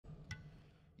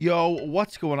Yo,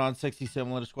 what's going on, Sexy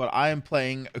Simulator Squad? I am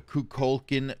playing a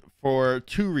Kukulkan for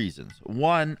two reasons.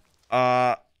 One,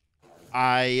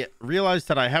 I realized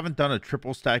that I haven't done a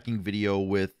triple stacking video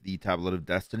with the Tablet of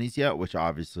Destinies yet, which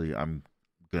obviously I'm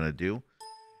gonna do.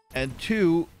 And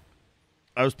two,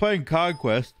 I was playing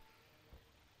Conquest.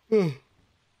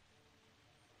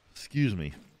 Excuse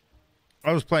me.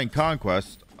 I was playing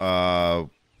Conquest, how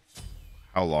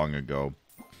long ago?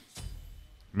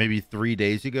 Maybe 3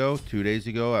 days ago, 2 days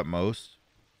ago at most.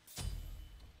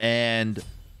 And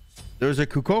there's a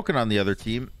Kukulkan on the other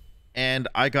team, and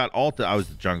I got ulted. I was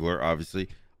the jungler, obviously.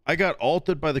 I got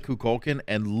ulted by the Kukulkan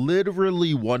and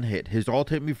literally one hit. His ult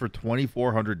hit me for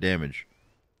 2,400 damage,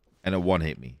 and it one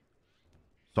hit me.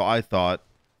 So I thought,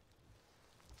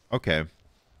 okay,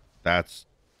 that's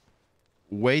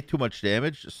way too much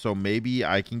damage, so maybe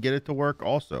I can get it to work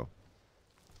also.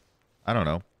 I don't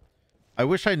know. I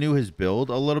wish I knew his build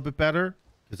a little bit better,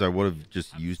 because I would have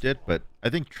just used it, but I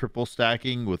think triple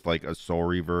stacking with like a Soul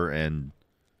Reaver and,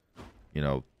 you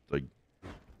know, like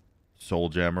Soul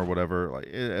Gem or whatever, like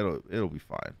it'll be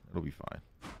fine. It'll be fine.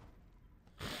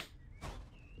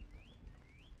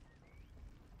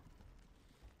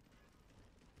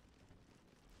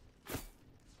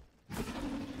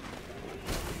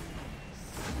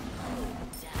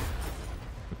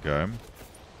 Okay.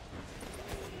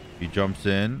 He jumps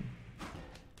in.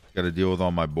 Got to deal with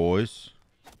all my boys.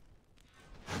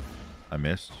 I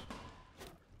missed.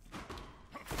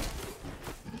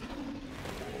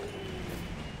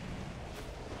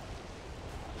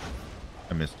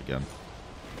 I missed again.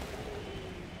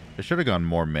 I should have gone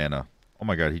more mana. Oh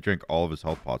my god, he drank all of his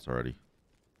health pots already.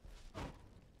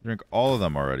 He drank all of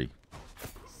them already.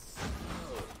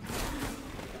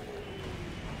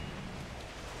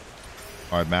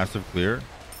 Alright, massive clear.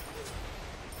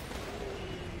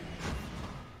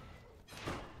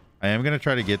 I am going to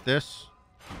try to get this.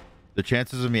 The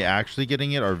chances of me actually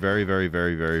getting it are very, very,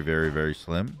 very, very, very, very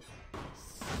slim.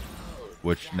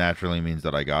 Which naturally means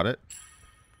that I got it.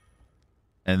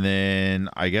 And then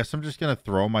I guess I'm just going to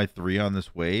throw my 3 on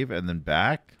this wave and then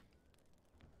back.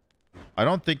 I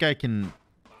don't think I can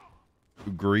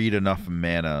greed enough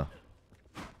mana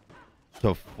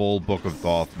to full Book of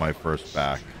Thoth my first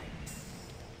back.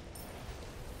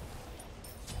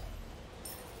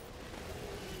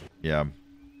 Yeah.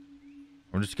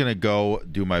 I'm just gonna go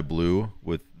do my blue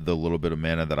with the little bit of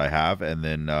mana that I have, and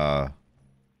then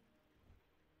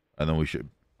we should,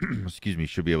 excuse me,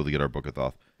 should be able to get our Book of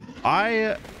Thoth.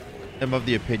 I am of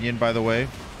the opinion, by the way,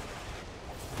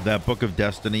 that Book of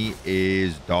Destiny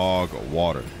is dog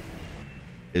water.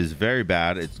 It is very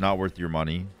bad. It's not worth your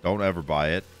money. Don't ever buy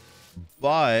it.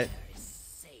 But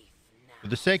for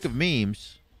the sake of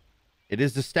memes, it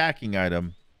is the stacking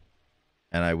item,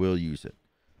 and I will use it.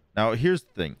 Now, here's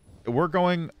the thing.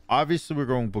 Obviously we're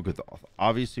going Book of Thoth.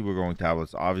 Obviously we're going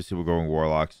Tablets. Obviously we're going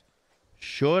Warlocks.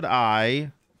 Should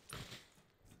I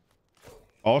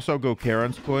also go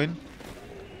Charon's Coin?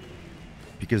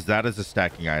 Because that is a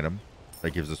stacking item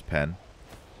that gives us pen.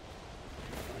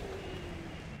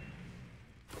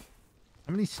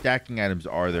 How many stacking items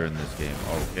are there in this game?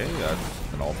 Okay,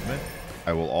 that's an ultimate.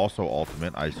 I will also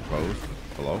ultimate, I suppose.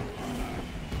 Hello?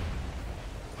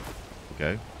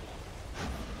 Okay.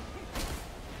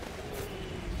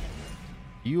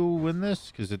 You win this?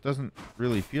 Because it doesn't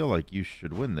really feel like you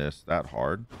should win this that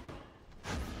hard.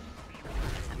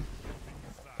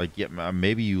 Like, yeah,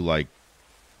 maybe you, like,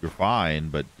 you're fine,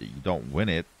 but you don't win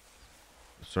it.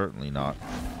 Certainly not.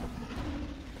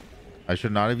 I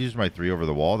should not have used my 3 over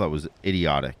the wall. That was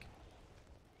idiotic.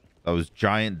 That was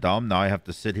giant dumb. Now I have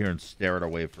to sit here and stare it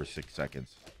away for 6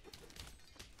 seconds.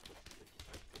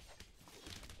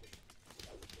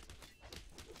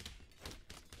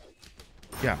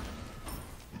 Yeah.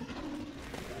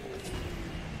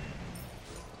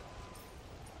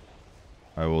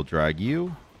 I will drag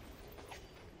you.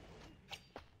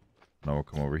 Now we'll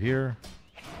come over here.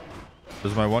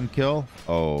 This is my 1 kill.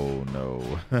 Oh,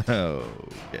 no.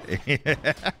 Okay.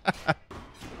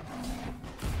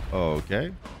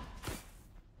 Okay.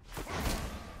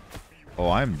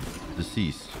 Oh, I'm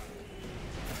deceased.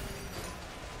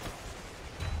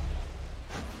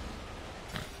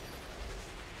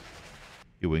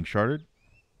 You wing sharded?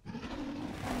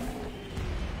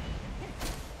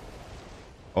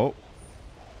 Oh.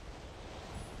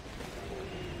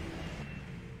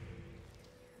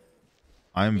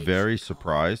 I'm very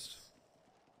surprised.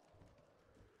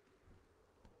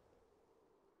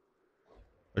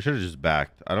 I should have just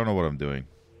backed. I don't know what I'm doing,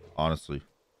 honestly.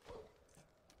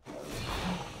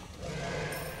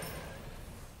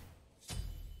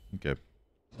 Okay.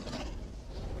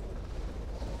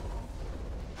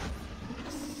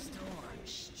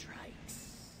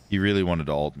 He really wanted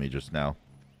to ult me just now.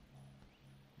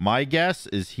 My guess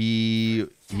is he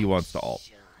wants to ult.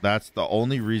 That's the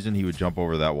only reason he would jump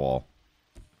over that wall.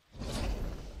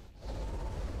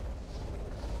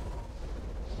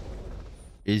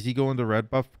 Is he going to red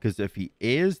buff? Because if he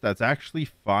is, that's actually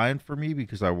fine for me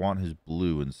because I want his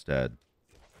blue instead.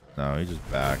 No, he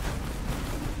just backed.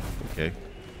 Okay.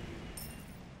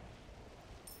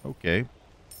 Okay.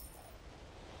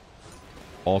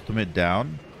 Ultimate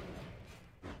down.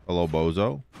 Hello,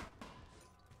 Bozo.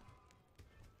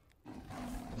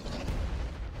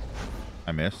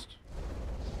 I missed.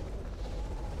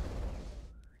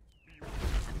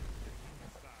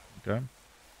 Okay.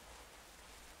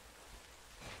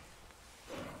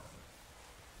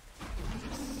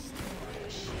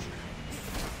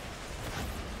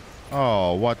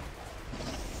 Oh, what?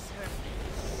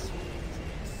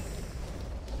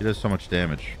 He does so much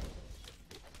damage.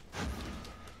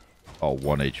 Oh,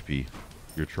 1 HP.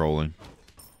 You're trolling.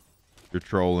 You're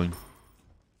trolling.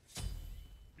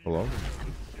 Hello?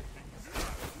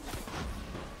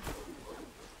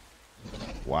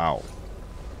 Wow.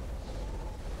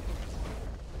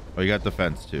 Oh, you got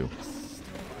defense too.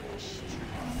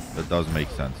 That does make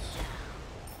sense.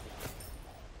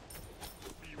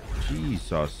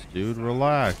 Jesus, dude,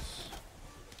 relax.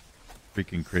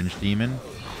 Freaking cringe demon.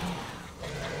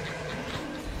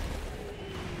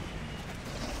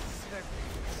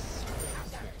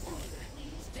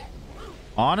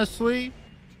 Honestly,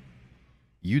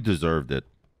 you deserved it.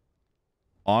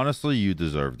 Honestly, you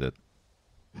deserved it.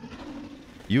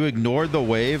 You ignored the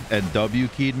wave and W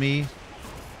keyed me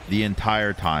the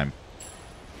entire time.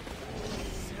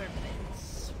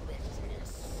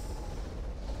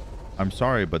 I'm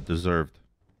sorry, but deserved.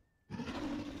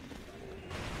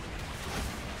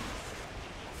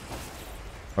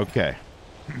 Okay.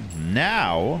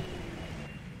 Now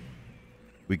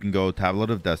we can go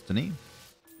Tablet of Destiny.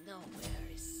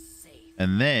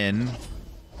 And then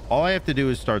all I have to do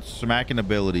is start smacking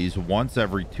abilities once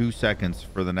every 2 seconds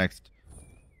for the next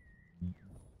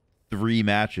 3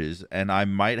 matches, and I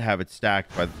might have it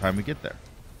stacked by the time we get there.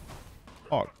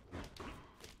 Oh.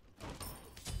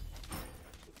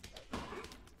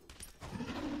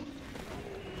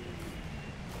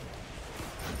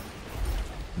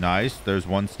 Nice. There's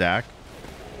 1 stack.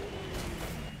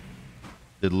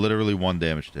 Did literally 1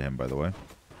 damage to him, by the way.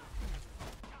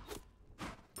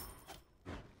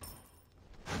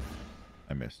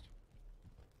 I missed.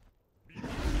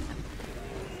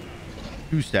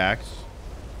 2 stacks.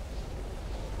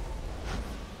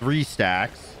 3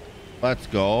 stacks. Let's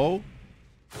go.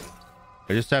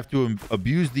 I just have to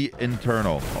abuse the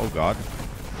internal. Oh, God.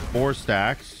 4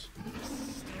 stacks.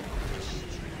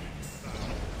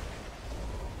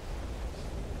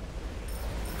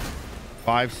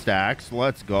 5 stacks.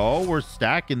 Let's go. We're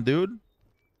stacking, dude.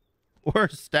 We're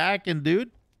stacking,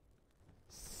 dude.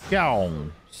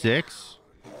 Down. 6.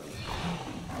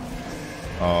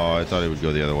 Oh, I thought he would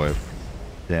go the other way.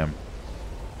 Damn.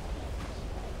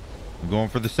 I'm going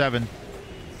for the 7.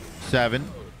 7.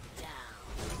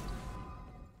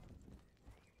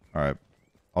 All right.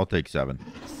 I'll take 7.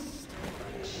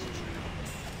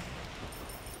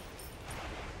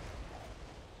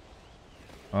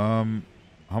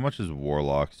 How much is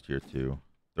Warlock's tier 2?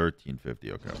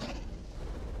 1350. Okay.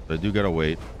 So I do gotta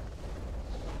wait.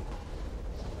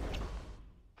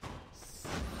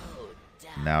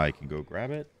 Now I can go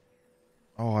grab it.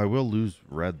 Oh, I will lose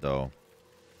red though.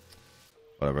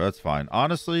 Whatever, that's fine.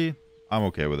 Honestly, I'm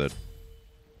okay with it.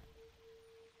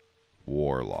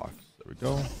 Warlocks. There we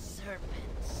go.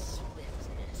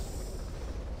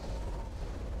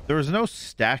 There is no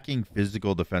stacking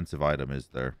physical defensive item, is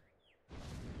there?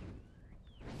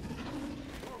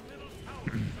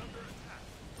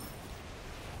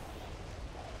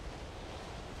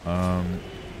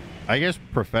 I guess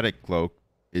Prophetic Cloak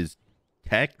is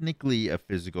technically a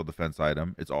physical defense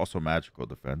item. It's also magical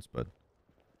defense, but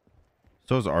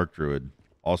so is Arc Druid,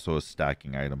 also a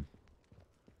stacking item.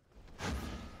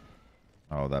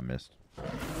 Oh, that missed.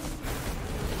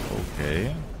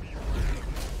 Okay.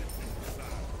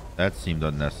 That seemed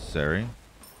unnecessary.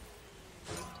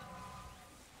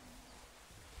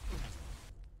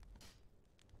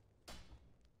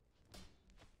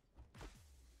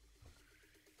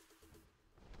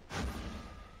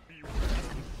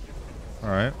 All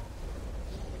right.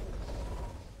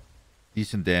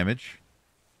 Decent damage.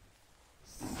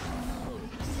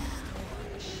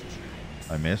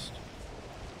 I missed.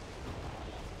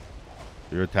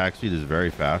 Your attack speed is very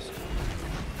fast.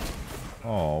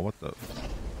 Oh, what the?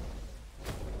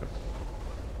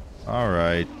 All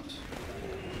right.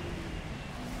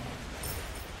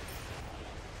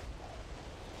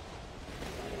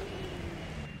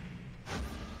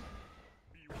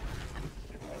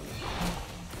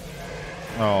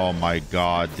 Oh my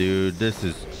god, dude. This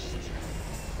is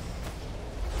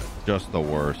just the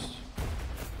worst.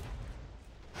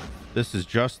 This is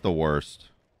just the worst.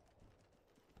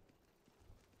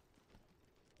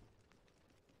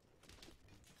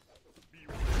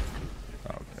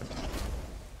 Okay.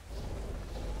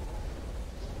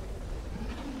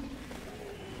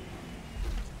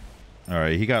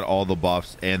 Alright, he got all the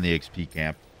buffs and the XP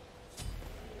camp.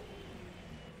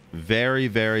 Very,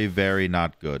 very, very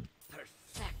not good.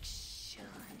 Perfection.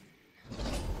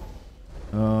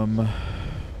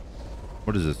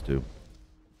 What does this do?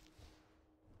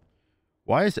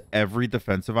 Why is every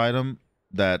defensive item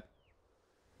that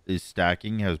is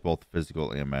stacking has both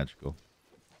physical and magical?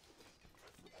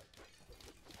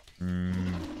 Oh,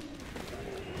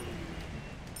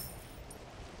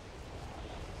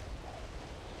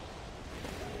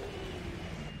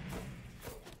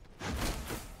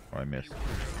 I missed.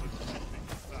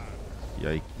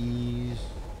 Yikes.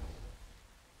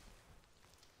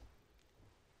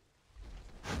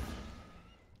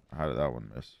 How did that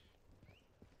one miss?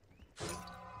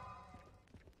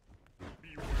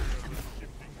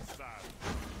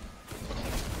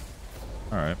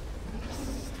 All right.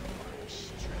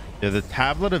 Yeah, the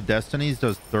Tablet of Destinies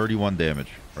does 31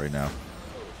 damage right now.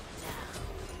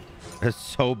 It's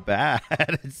so bad.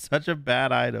 It's such a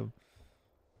bad item.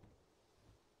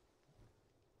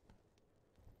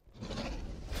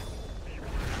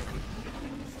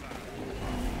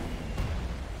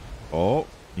 Oh,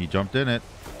 he jumped in it.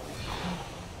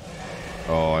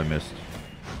 Oh, I missed.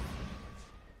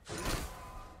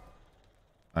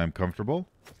 I'm comfortable.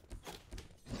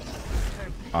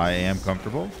 I am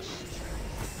comfortable.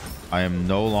 I am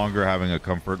no longer having a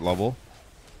comfort level.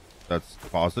 That's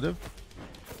positive.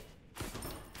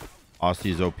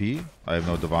 Aussie is OP. I have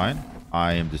no divine.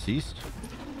 I am deceased.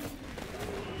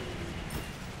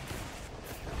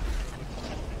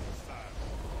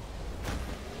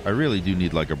 I really do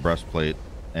need like a breastplate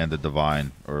and a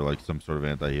divine or like some sort of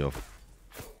anti-heal.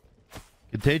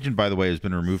 Contagion, by the way, has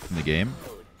been removed from the game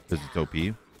because it's OP.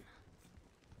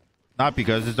 Not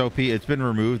because it's OP. It's been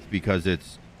removed because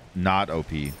it's not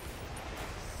OP.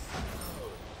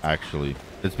 Actually,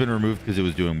 it's been removed because it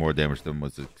was doing more damage than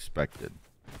was expected.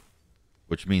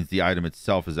 Which means the item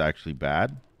itself is actually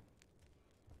bad.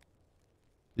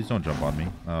 Please don't jump on me.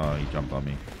 Oh, he jumped on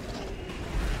me.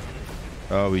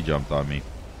 Oh, he jumped on me.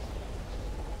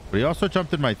 But he also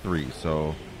jumped in my 3,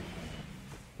 so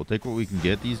we'll take what we can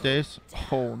get these days.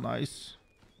 Oh, nice.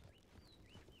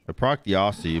 I proc the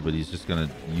Aussie, but he's just going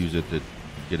to use it to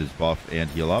get his buff and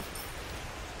heal up.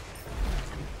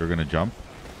 They're going to jump.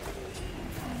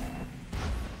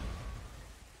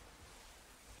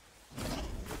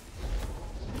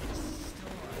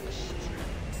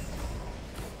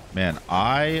 Man,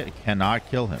 I cannot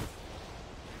kill him.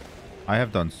 I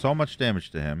have done so much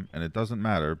damage to him, and it doesn't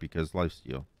matter because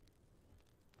lifesteal.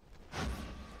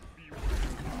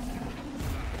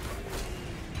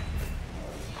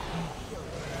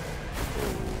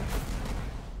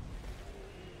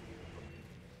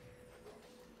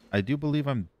 I do believe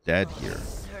I'm dead here.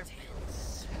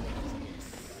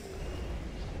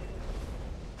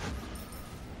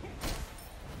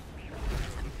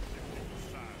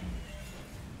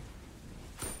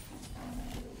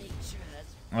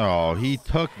 Oh, he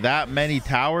took that many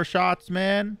tower shots,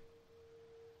 man.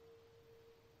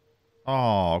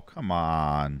 Oh, come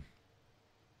on.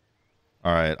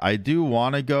 All right, I do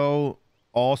want to go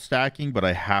all stacking, but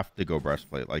I have to go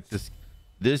breastplate. Like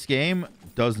this game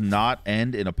does not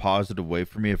end in a positive way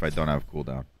for me if I don't have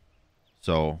cooldown.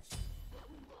 So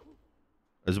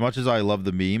as much as I love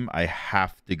the meme, I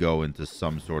have to go into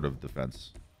some sort of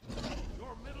defense.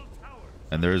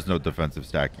 And there is no defensive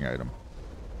stacking item.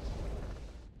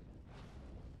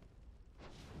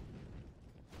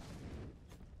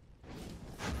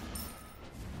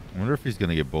 I wonder if he's going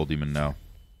to get Bull Demon now.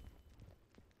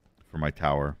 For my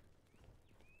tower.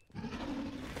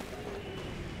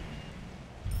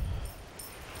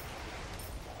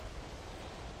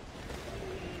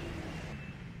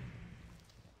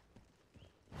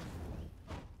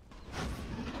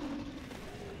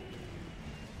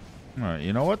 Alright,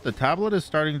 you know what? The tablet is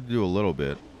starting to do a little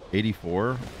bit.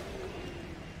 84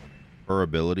 per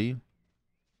ability.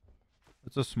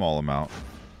 It's a small amount.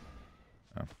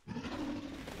 Yeah.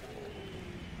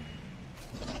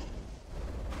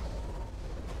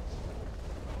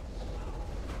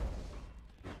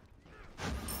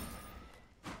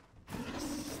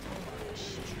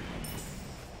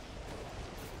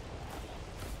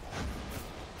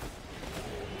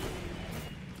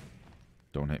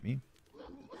 Don't hit me.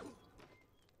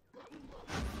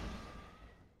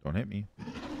 Don't hit me.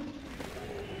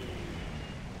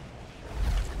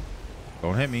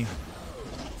 Don't hit me.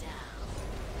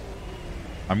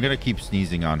 I'm going to keep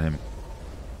sneezing on him.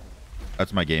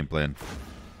 That's my game plan.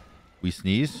 We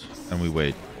sneeze and we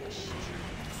wait.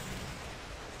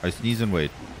 I sneeze and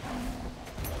wait.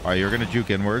 All right, you're going to juke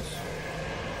inwards.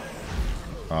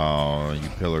 Oh, you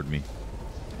pillared me.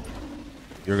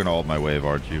 You're going to ult my wave,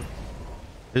 aren't you?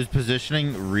 His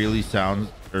positioning really sounds,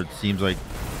 or it seems like,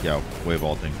 yeah, wave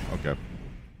ulting. Okay.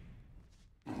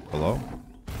 Hello?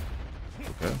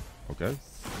 Okay. Okay.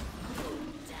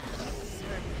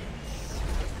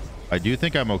 I do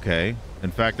think I'm okay.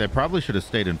 In fact, I probably should have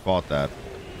stayed and fought that. To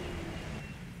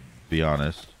be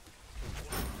honest.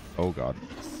 Oh, God.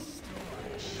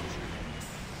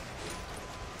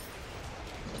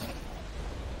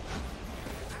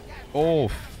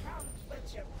 Oh.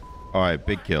 All right,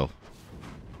 big kill.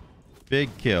 Big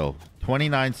kill.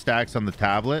 29 stacks on the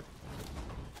tablet.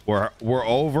 We're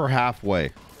over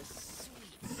halfway.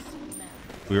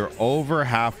 We're over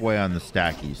halfway on the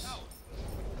stackies.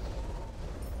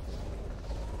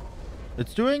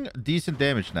 It's doing decent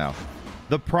damage now.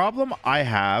 The problem I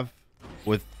have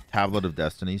with Tablet of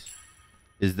Destinies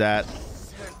is that,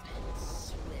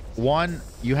 one,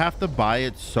 you have to buy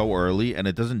it so early and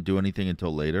it doesn't do anything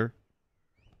until later.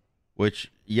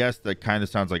 Which, yes, that kind of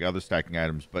sounds like other stacking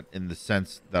items, but in the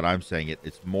sense that I'm saying it,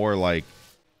 it's more like,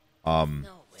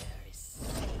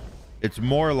 it's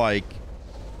more like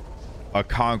a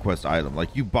conquest item.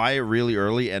 Like, you buy it really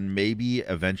early and maybe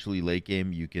eventually late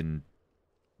game you can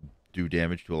do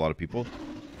damage to a lot of people.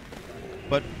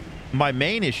 But my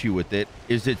main issue with it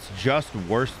is it's just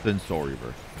worse than Soul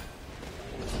Reaver.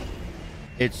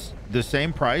 It's the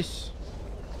same price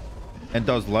and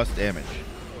does less damage.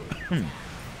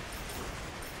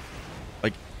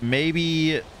 Like,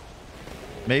 maybe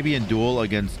in Duel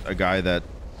against a guy that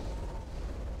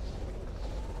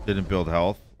didn't build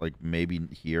health, like maybe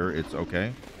here it's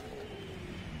okay.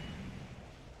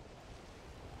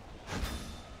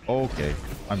 Okay,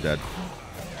 I'm dead.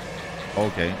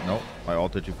 Okay, no, I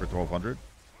ulted you for 1200.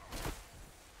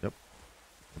 Yep.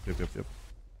 Yep.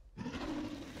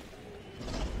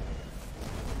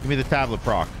 Give me the tablet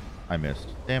proc. I missed.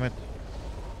 Damn it.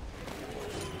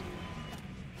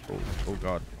 Oh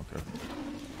God. Okay.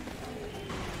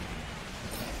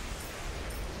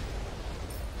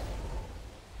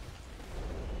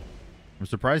 I'm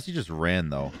surprised he just ran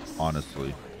though,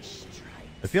 honestly.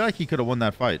 I feel like he could have won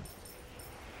that fight.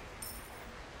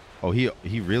 Oh, he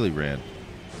really ran.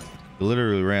 He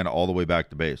literally ran all the way back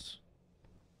to base.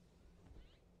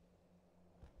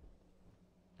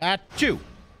 Achoo!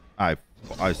 I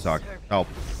suck. Help.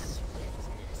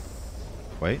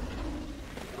 Wait.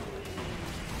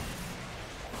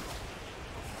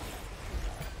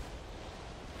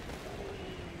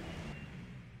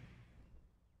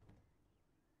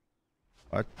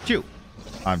 Achoo!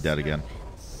 I'm dead again.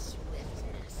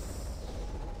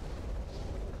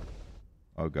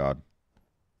 Oh God.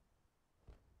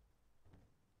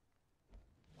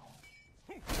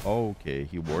 Okay,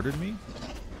 he warded me?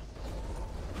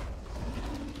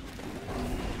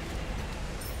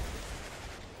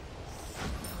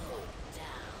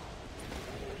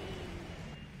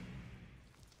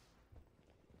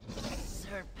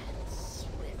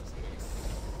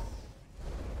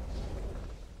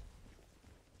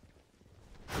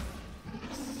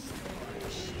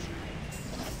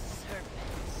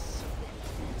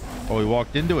 Oh, he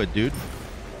walked into it, dude.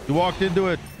 He walked into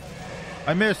it.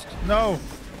 I missed. No.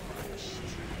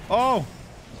 Oh.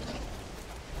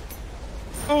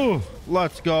 Oh,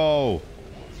 let's go.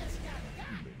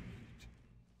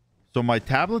 So my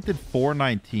tablet did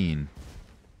 419.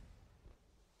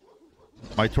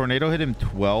 My tornado hit him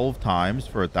 12 times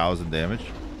for 1,000 damage.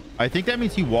 I think that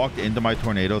means he walked into my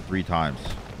tornado 3 times.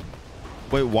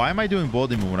 Wait, why am I doing Bull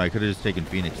Demon when I could have just taken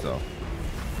Phoenix, though?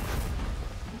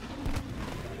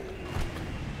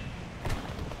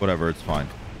 Whatever, it's fine.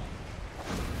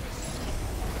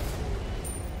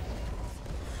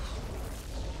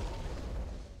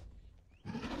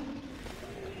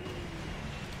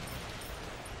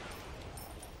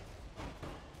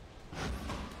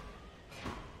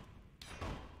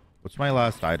 What's my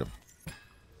last item?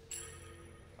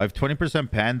 I have 20%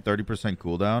 pan, 30%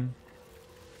 cooldown.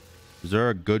 Is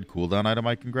there a good cooldown item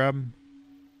I can grab?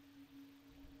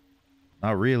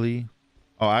 Not really.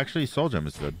 Oh, actually, Soul Gem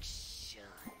is good.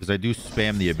 Because I do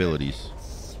spam the abilities.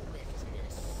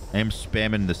 I am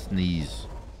spamming the sneeze.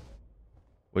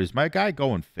 Wait, is my guy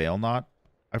going Fail Not?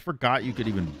 I forgot you could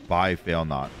even buy Fail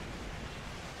Not.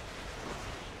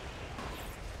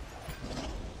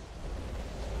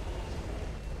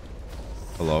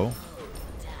 Hello?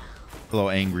 Hello,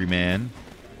 angry man.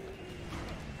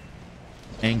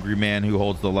 angry man who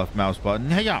holds the left mouse button.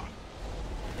 Hey, yeah.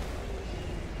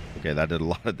 Okay, that did a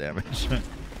lot of damage.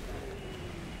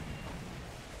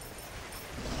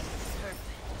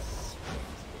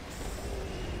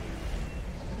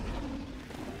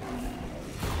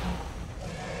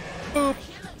 Boop.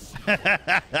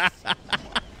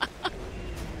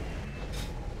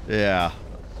 Yeah.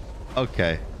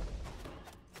 Okay.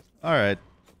 All right.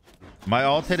 My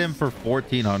ult hit him for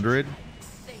 1400. And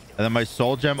then my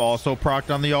soul gem also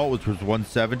procced on the ult, which was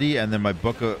 170. And then my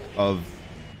book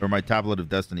or my tablet of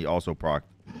destiny also procced,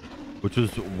 which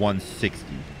was 160.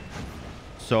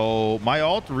 So my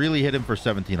ult really hit him for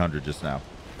 1700 just now.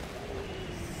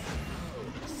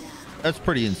 That's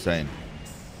pretty insane.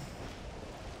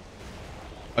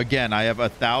 Again, I have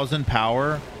 1000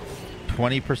 power,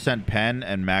 20% pen,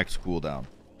 and max cooldown.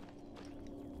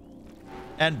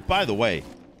 And by the way,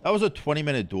 that was a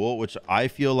 20-minute duel, which I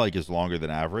feel like is longer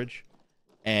than average.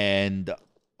 And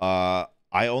I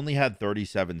only had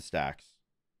 37 stacks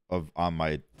on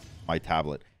my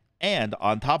tablet. And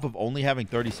on top of only having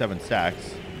 37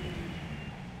 stacks,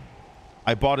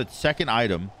 I bought its second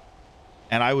item,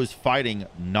 and I was fighting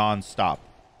non-stop.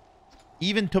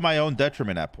 Even to my own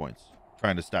detriment at points,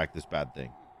 trying to stack this bad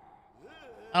thing.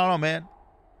 I don't know, man.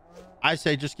 I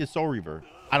say just get Soul Reaver.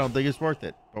 I don't think it's worth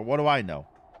it, but what do I know?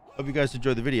 Hope you guys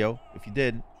enjoyed the video. If you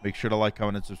did, make sure to like,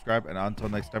 comment, and subscribe. And until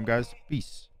next time, guys,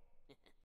 peace.